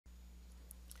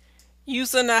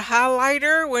Using a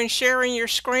highlighter when sharing your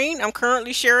screen. I'm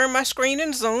currently sharing my screen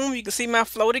in Zoom. You can see my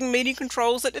floating meeting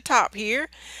controls at the top here.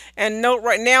 And note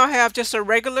right now I have just a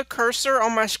regular cursor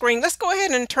on my screen. Let's go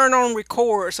ahead and turn on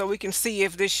record so we can see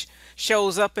if this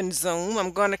shows up in Zoom.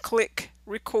 I'm going to click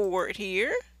record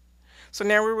here. So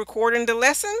now we're recording the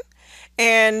lesson.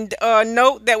 And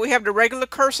note that we have the regular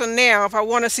cursor now. If I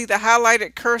want to see the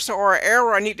highlighted cursor or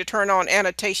arrow, I need to turn on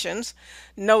annotations.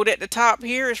 Note at the top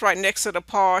here is right next to the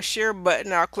pause share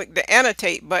button. I'll click the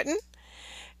annotate button.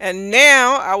 And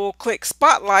now I will click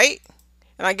spotlight.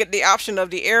 And I get the option of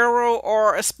the arrow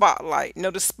or a spotlight.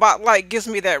 Notice spotlight gives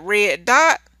me that red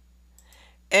dot.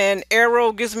 And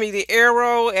arrow gives me the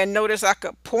arrow. And notice I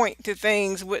could point to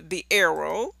things with the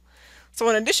arrow. So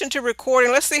in addition to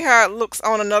recording, let's see how it looks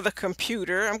on another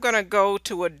computer. I'm going to go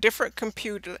to a different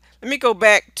computer. Let me go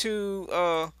back to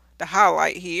the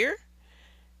highlight here.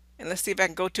 And let's see if I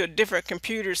can go to a different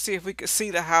computer, see if we could see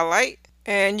the highlight.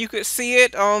 And you could see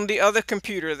it on the other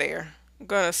computer there. I'm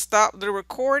going to stop the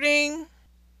recording.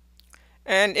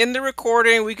 And in the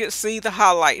recording, we could see the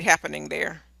highlight happening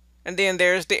there. And then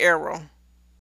there's the arrow.